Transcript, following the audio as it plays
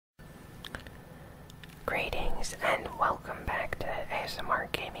Greetings and welcome back to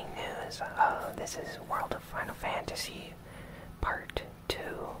ASMR Gaming News. This is World of Final Fantasy Part 2.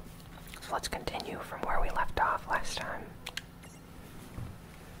 So let's continue from where we left off last time.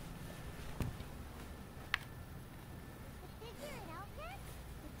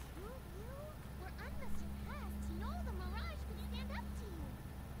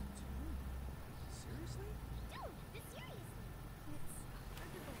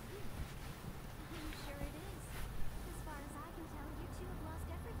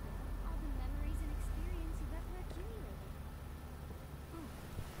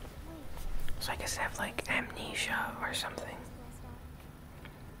 So I guess I have like amnesia or something.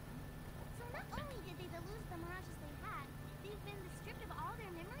 So not only did they lose the mirages they had, they've been stripped of all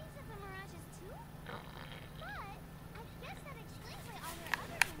their memories of the mirages too? But I guess that explains why all their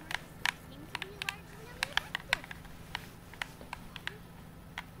other memories seem to be largely unaffected.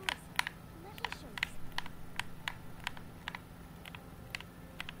 Listen, let me show you something.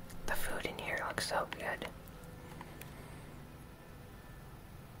 The food in here looks so good.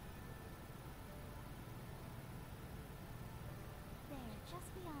 Just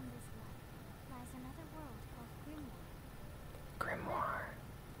beyond this life lies another world called Grimoire. Grimoire.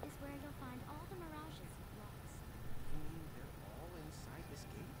 Is where you'll find all the mirages you've lost. You mean they're all inside this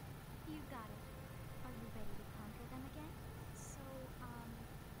gate? You got it. Are you ready to conquer them again? So,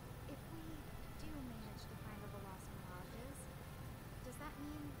 if we do manage to find all the lost mirages, does that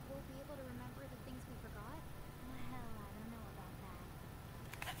mean we'll be able to remember the things we forgot? Well, I don't know about that.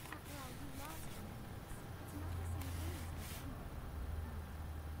 After all, you lost memories. It's not the same thing as forgetting.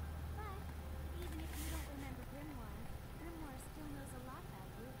 But even if you don't remember Grimoire, Grimoire still knows a lot about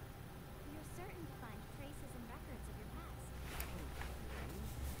you. You're certain to find traces and records of your past.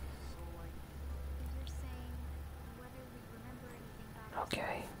 So, like... You're saying whether we remember anything about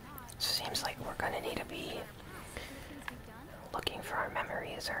Okay. or not, Seems like we're gonna need to be our past, the things we've done, looking for our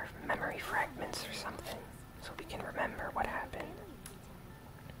memories or memory fragments or something so we can remember what happened. family we tell.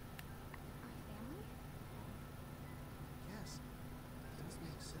 Our family? Yes. Things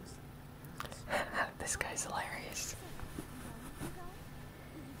make sense to my parents. This guy's hilarious. Will you go?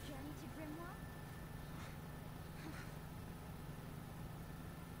 Will you journey to Grimoire?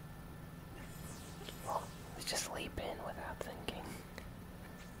 Well, let's just leap in without thinking.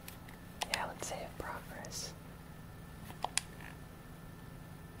 Yeah, let's save progress.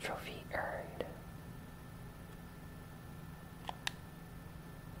 Trophy earned.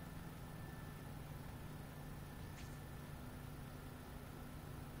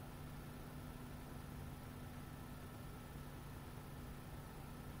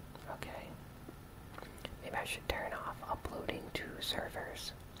 Okay. Maybe I should turn off uploading to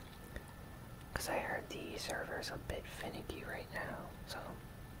servers. Because I heard the server's a bit finicky right now, so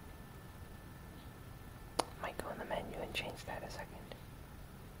might go in the menu and change that a second.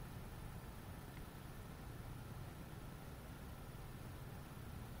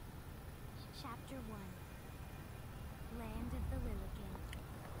 Chapter 1. Land of the Lilligan.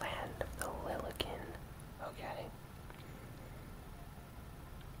 Land of the Lilligan. Okay.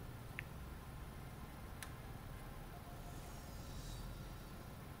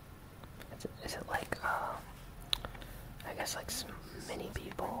 Is it like, I guess like some mini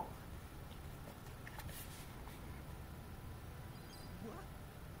people?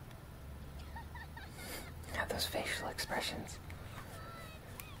 Yeah, those facial expressions.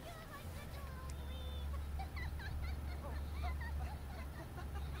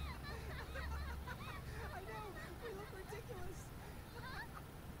 I know! We look ridiculous!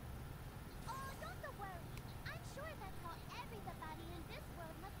 Oh, don't worry. I'm sure that's how everybody in this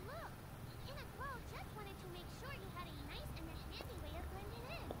world must look. In a girl just wanted to make sure you had a nice and a handy way of blending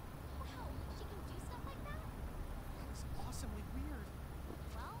in. Wow, she can do stuff like that? That is awesomely weird.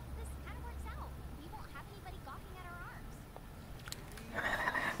 Well, this kind of works out. We won't have anybody gawking at our arms.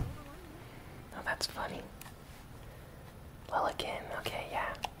 Oh, that's funny. Lilligan, okay,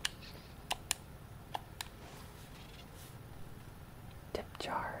 yeah. Tip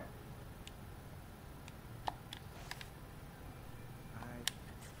jar.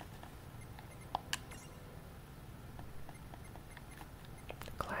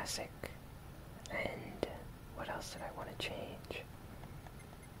 Classic. And what else did I want to change?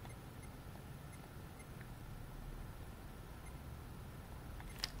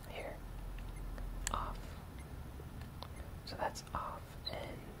 Here. Off. So that's off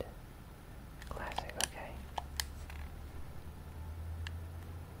and classic, okay.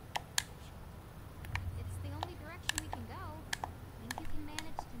 It's the only direction we can go. Think you can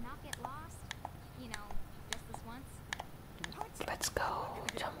manage to not get lost? You know, just this once? Let's go.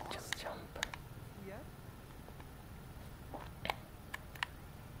 Jump, jump, jump. Yet?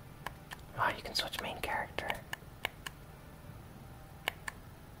 can switch main character.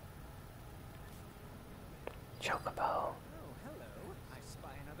 Chocobo. Oh, hello. I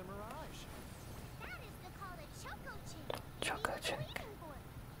spy another mirage. That is the call a Choco Chick. Choco What are you Chick. waiting for?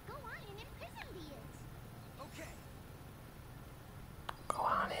 Go on and imprison the it. Okay. Go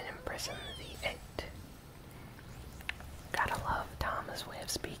on and imprison the it. Gotta love Tama's way of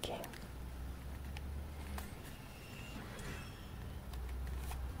speaking.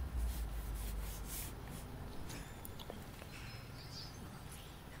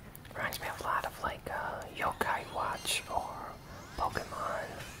 Reminds me a lot of like Yokai Watch or Pokemon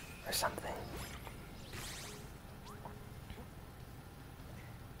or something.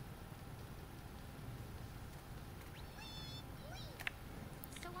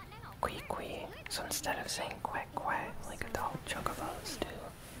 So what now? Quee quee. So instead of saying quack quack like adult chocobos do,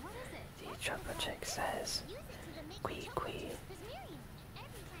 What is it? the Choco Chick says Use it to make quee Choco quee. Chips Prismarium.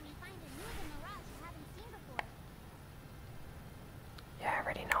 Every time you find a new mirage you haven't seen before. Yeah, I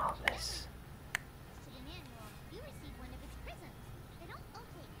already know all this. To the manual, you receive one of its prisms. They don't.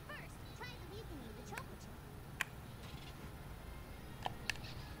 Okay, first, try the weakening the Choco Chip.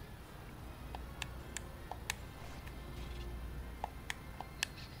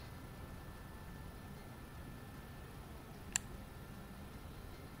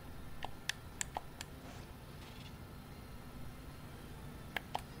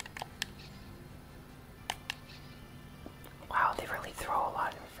 Wow, they really throw a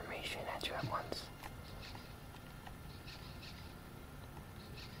lot of information at you at once.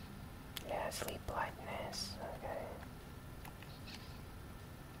 Yeah, sleep blindness. Okay.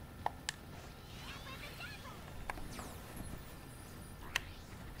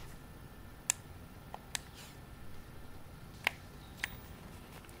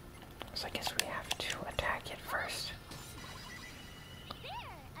 So I guess we have to attack it first. There!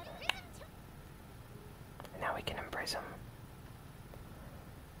 A prism too! And now we can imprison.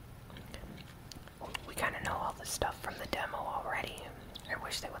 We kind of know all the stuff from the demo already. I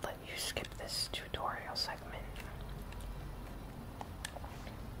wish they would let you skip this tutorial segment.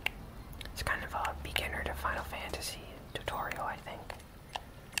 It's kind of a beginner to Final Fantasy tutorial, I think.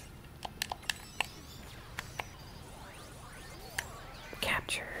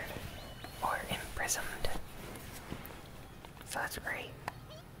 Captured or imprisoned. So that's great.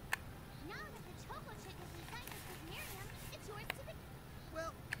 Now that the Choco Chick is inside the Prismarium, it's yours to the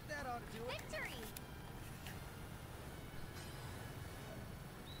Well, that ought to do it. victory!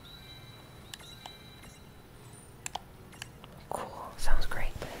 Cool, sounds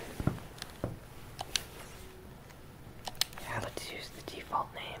great then. Yeah, let's use the default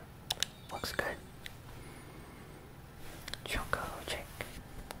name. Looks good. Choco Chick.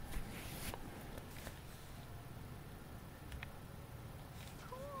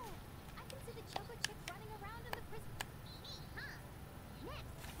 Cool! I can see the Choco Chick running around in the prism. Neat, huh?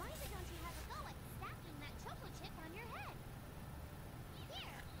 Next, why don't you have a go at stacking that Choco Chip on your head?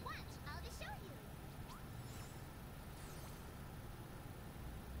 Here, watch, I'll just show you.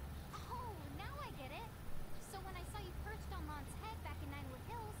 Oh, now I get it. So when I saw you perched on Lon's head back in Ninewood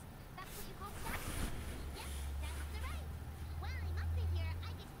Hills, that's what you call stacking? Yep, that's the right. While I'm up in here, I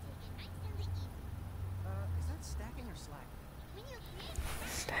get to take it nice and easy. Is that stacking or slacking? When you create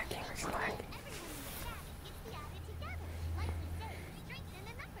Stacking or slack? everyone in the stack gets the added together. Like we say, strengthen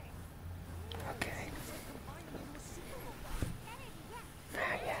the numbers. Okay. Combining into a super robot. Better to guess.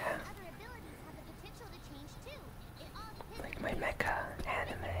 Ah, yeah. Other abilities have the potential to change too. It all depends Like on my mecha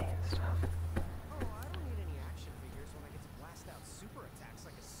anime and stuff. Oh, I don't need any action figures when I get to blast out super attacks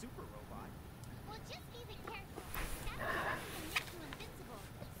like a super robot. Well, just be careful. Stacking doesn't make you invincible.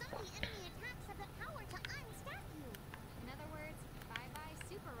 Some of the enemy attacks have the power to unstack you. In other words, bye-bye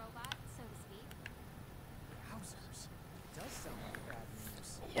super robot, so to speak. Wowzers. Does sound like bad news.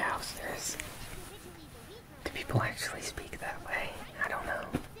 Yowzers. Individually the weaker Do people actually speak that way? I don't know.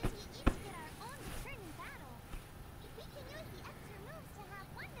 since we each get our own return in battle. We can use the extra moves to have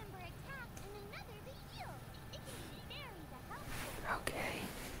one member attack and another to heal. It can be very helpful. Okay.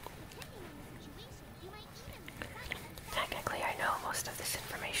 Depending on the situation, you might even decide to attack Technically, I know most of this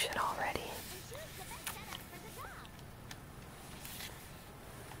information already. and choose the best setup for the job.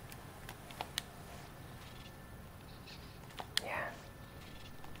 Yeah.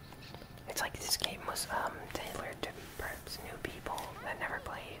 It's like this game was tailored to perhaps new people that never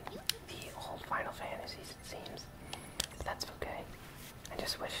played the old Final Fantasies, it seems. But that's okay. I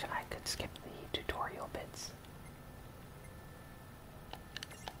just wish I could skip the tutorial bits.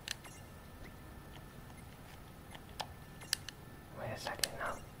 Wait a second,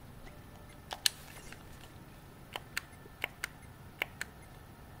 no.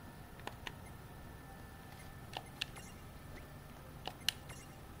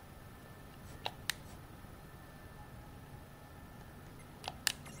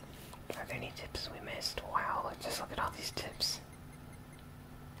 there any tips we missed? Wow, just look at all these tips.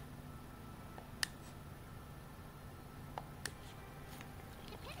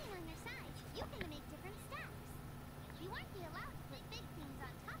 Depending on your size, you can make different stacks. You won't be allowed to put big things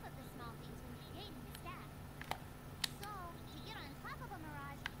on top of the small things when creating a stack. So, to get on top of a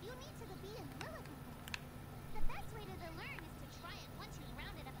mirage, you need to be a millimeter. The best way to learn is to try it once you've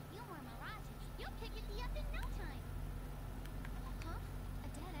rounded up a few more mirages. You'll pick it up in no time. Huh? A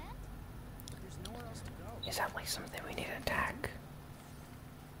dead end? There's nowhere else to go. Is that like something we need to attack?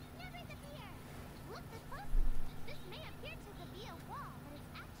 Never the fear. Look closely. This may appear to be a wall, but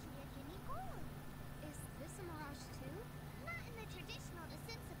it's actually a gimme golem. Is this a mirage too? Not in the traditional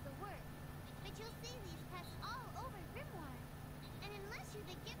sense of the word, but you'll see these pests all over Grimoire. And unless you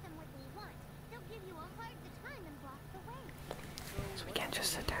give them what they want, they'll give you a hard time and block the way. So we can't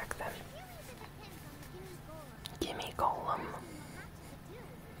just attack them. It really depends on the gimme golem. Gimme golem. You'll have to do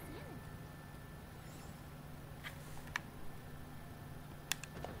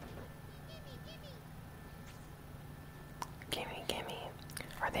is examine it. Gimme, gimme.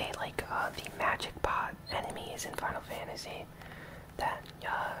 Are they like the magic pot enemies in Final Fantasy that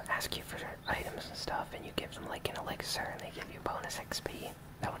ask you for items and stuff and you give them like an elixir and they give you bonus XP?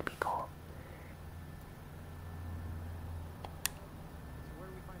 That would be cool. So where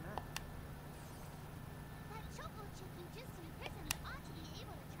do we find that? That choco chip you just imprisoned ought to be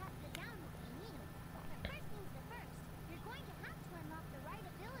able to track you down if you need it. But first things first, you're going to have to unlock the right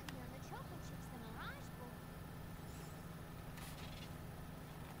ability on the choco chips the Mirage board.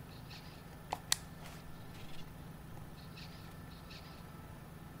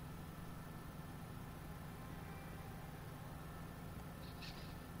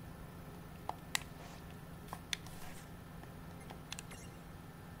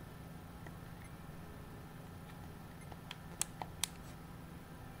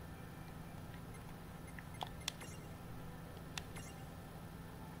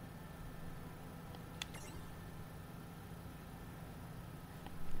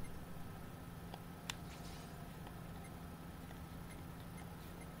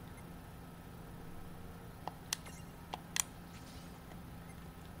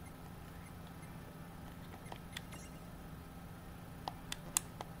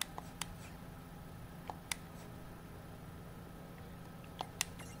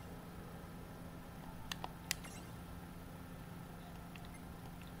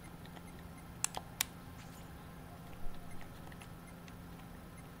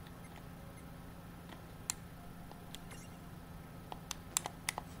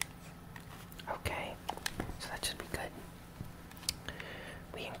 Okay, so that should be good.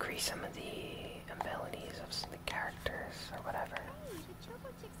 We increase some of the abilities of the characters or whatever. Hey, the choco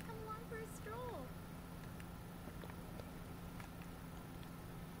chicks come along for a stroll.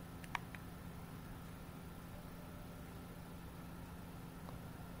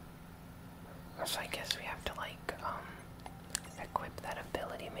 So I guess we have to like equip that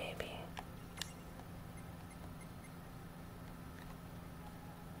ability maybe.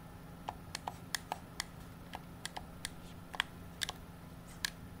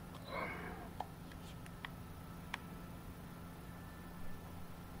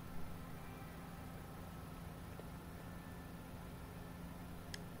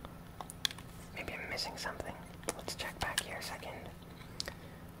 Maybe I'm missing something. Let's check back here a second.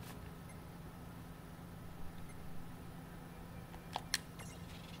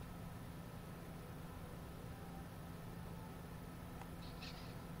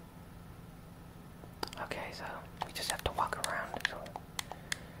 Okay, so we just have to walk around until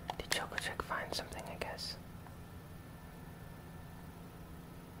the Choco Chick finds something, I guess.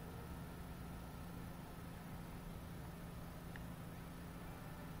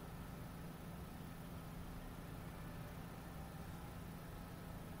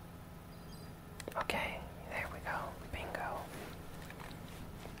 Okay, there we go. Bingo.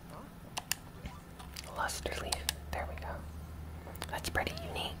 Luster leaf. There we go. That's pretty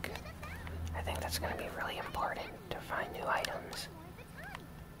unique. I think that's going to be really important to find new items.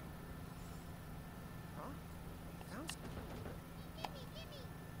 Huh? Sounds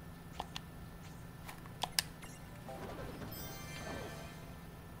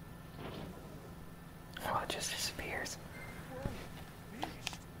Oh, it just disappears.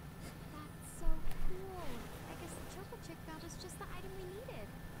 finished. That's so cool. I guess the choco chick found us just the item we needed.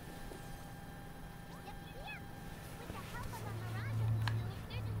 Yep. With the help of a Mirage or two,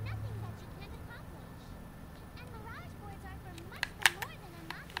 there's nothing that you can't accomplish. And Mirage boards are for much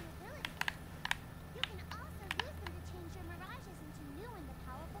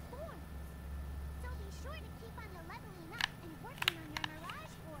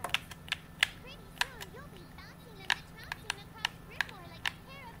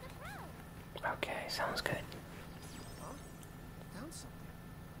sounds good. Huh? Found something.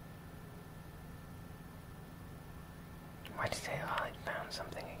 Why'd you say, oh, I found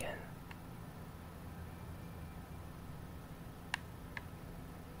something again?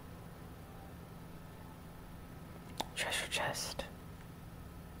 Treasure chest.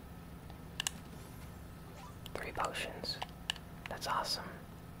 3 potions. That's awesome.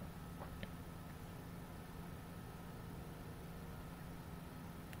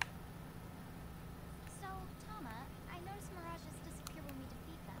 So, Tama, I noticed mirages disappear when we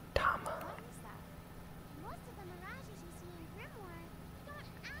defeat them. Tama. Why is that? Most of the mirages you see in Grimoire don't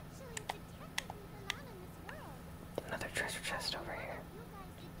actually detectively belong in this world. Another treasure chest over here. You guys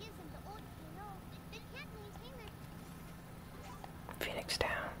that gives them the old KO, they can't maintain their... Phoenix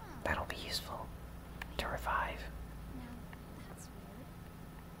down. That'll be useful to revive. Now, that's weird.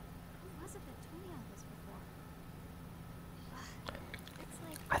 Who was it that told me all this before? It's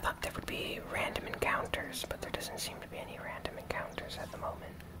like... I thought there would be random encounters, but there doesn't seem to be any random encounters at the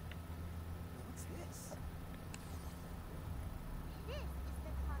moment. What's this? This is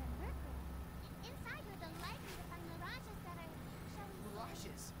the Cotton Mercury. Inside you're the likely to find mirages that are, shall we say...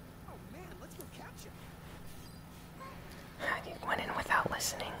 Mirages. Oh man, let's go catch him. You went in without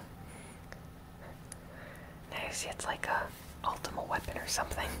listening. Nice, it's like a ultimate weapon or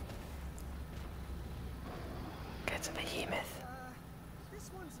something. It's a behemoth.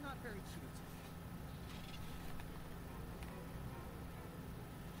 This one's not very cute.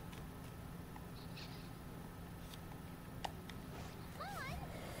 Mom!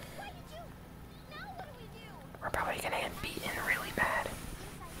 What did you... Now what do we do? We're probably gonna get beaten really bad.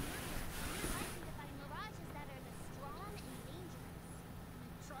 Inside Mercury, you're likely to find mirages that are the strong and dangerous.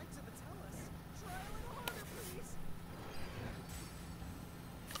 You tried to tell us. Try a little harder, please.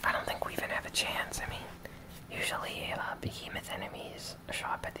 I don't think we even have a chance. I mean, usually behemoth enemies show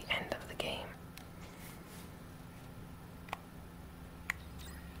up at the end of the game.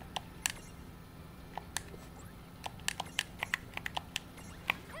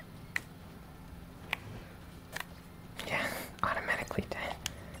 Yeah, automatically dead.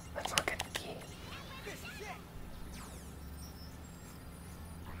 Let's look at the key. This is it.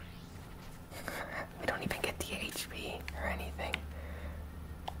 We don't even get the HP or anything.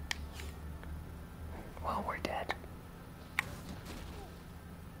 Well, we're dead.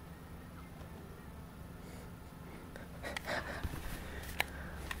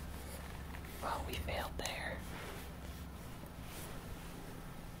 Well, we failed there.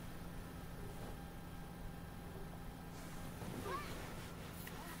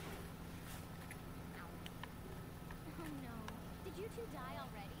 Oh no. Did you two die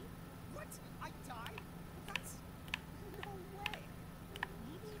already? What? I died? That's... No way.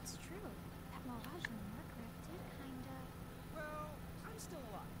 Maybe it's true. That mirage in the Mercury did kinda... Well, I'm still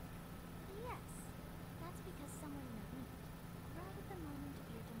alive. Yes. That's because someone intervened. Right at the moment of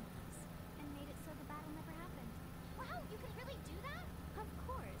your demise. And made it so the battle never happened. Wow, you can really do that? Of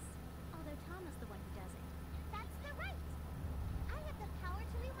course. Although Tama's the one who does it. That's the right. I have the power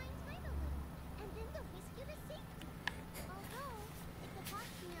to rewind time a little. And then to whisk you to safety. Although, it could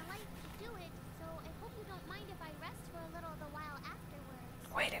cost me a life to do it, so I hope you don't mind if I rest for a little the while afterwards.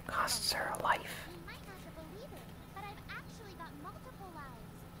 Wait, it costs her a life. You might not believe it, but I've actually got multiple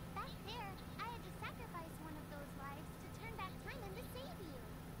lives. Back there, I had to sacrifice one of those lives to turn back time and to save you.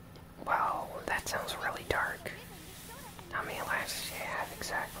 Wow, that sounds really dark. The ribbon just showed up in How many lives does she have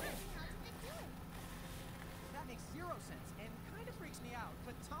exactly? how to do it. That makes zero sense and kind of freaks me out.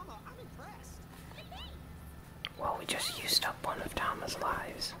 But Tama, I'm impressed. Well, we just used up one of Tama's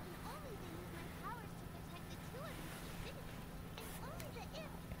lives. I can only then use my powers to protect the two of you specifically. It's only the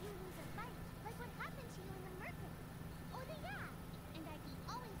if you lose a fight, like what happened to you in the Mercury. Or the yeah. And I can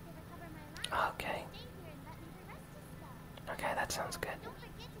always recover my life. Okay. Stay here and let me the rest of stuff. Okay, that sounds good. Don't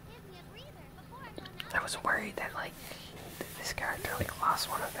forget to give me a breather before I run out. I was worried that, like, this character, like, lost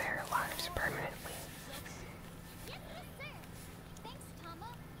one of their lives permanently. Yes, yes, sir. Thanks,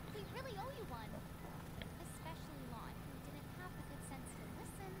 Tama. We really owe you one. Especially Lon, who didn't have the good sense to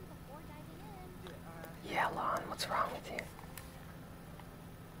listen before diving in. Yeah, Lon, what's wrong with you?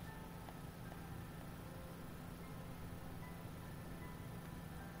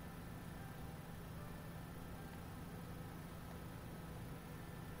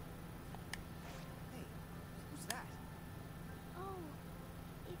 Hey, who's that? Oh,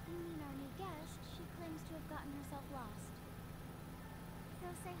 if you mean our new guest, she claims to have gotten herself lost. Go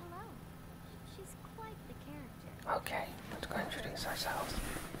say hello. She's quite the character. Okay, let's go introduce ourselves.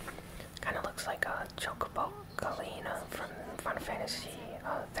 Kind of looks like a Chocobo Galena from Final Fantasy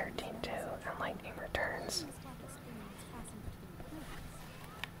 13 too, and Lightning Returns. Must have experience passing between planets.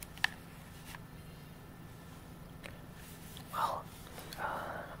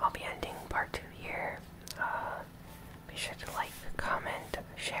 sure to like, comment,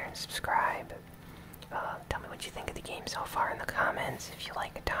 share, and subscribe. Tell me what you think of the game so far in the comments. If you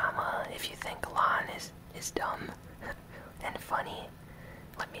like Adama, if you think Lon is dumb and funny,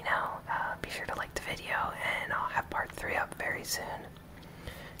 let me know. Be sure to like the video, and I'll have part 3 up very soon.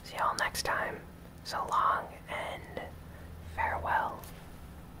 See y'all next time. So long, and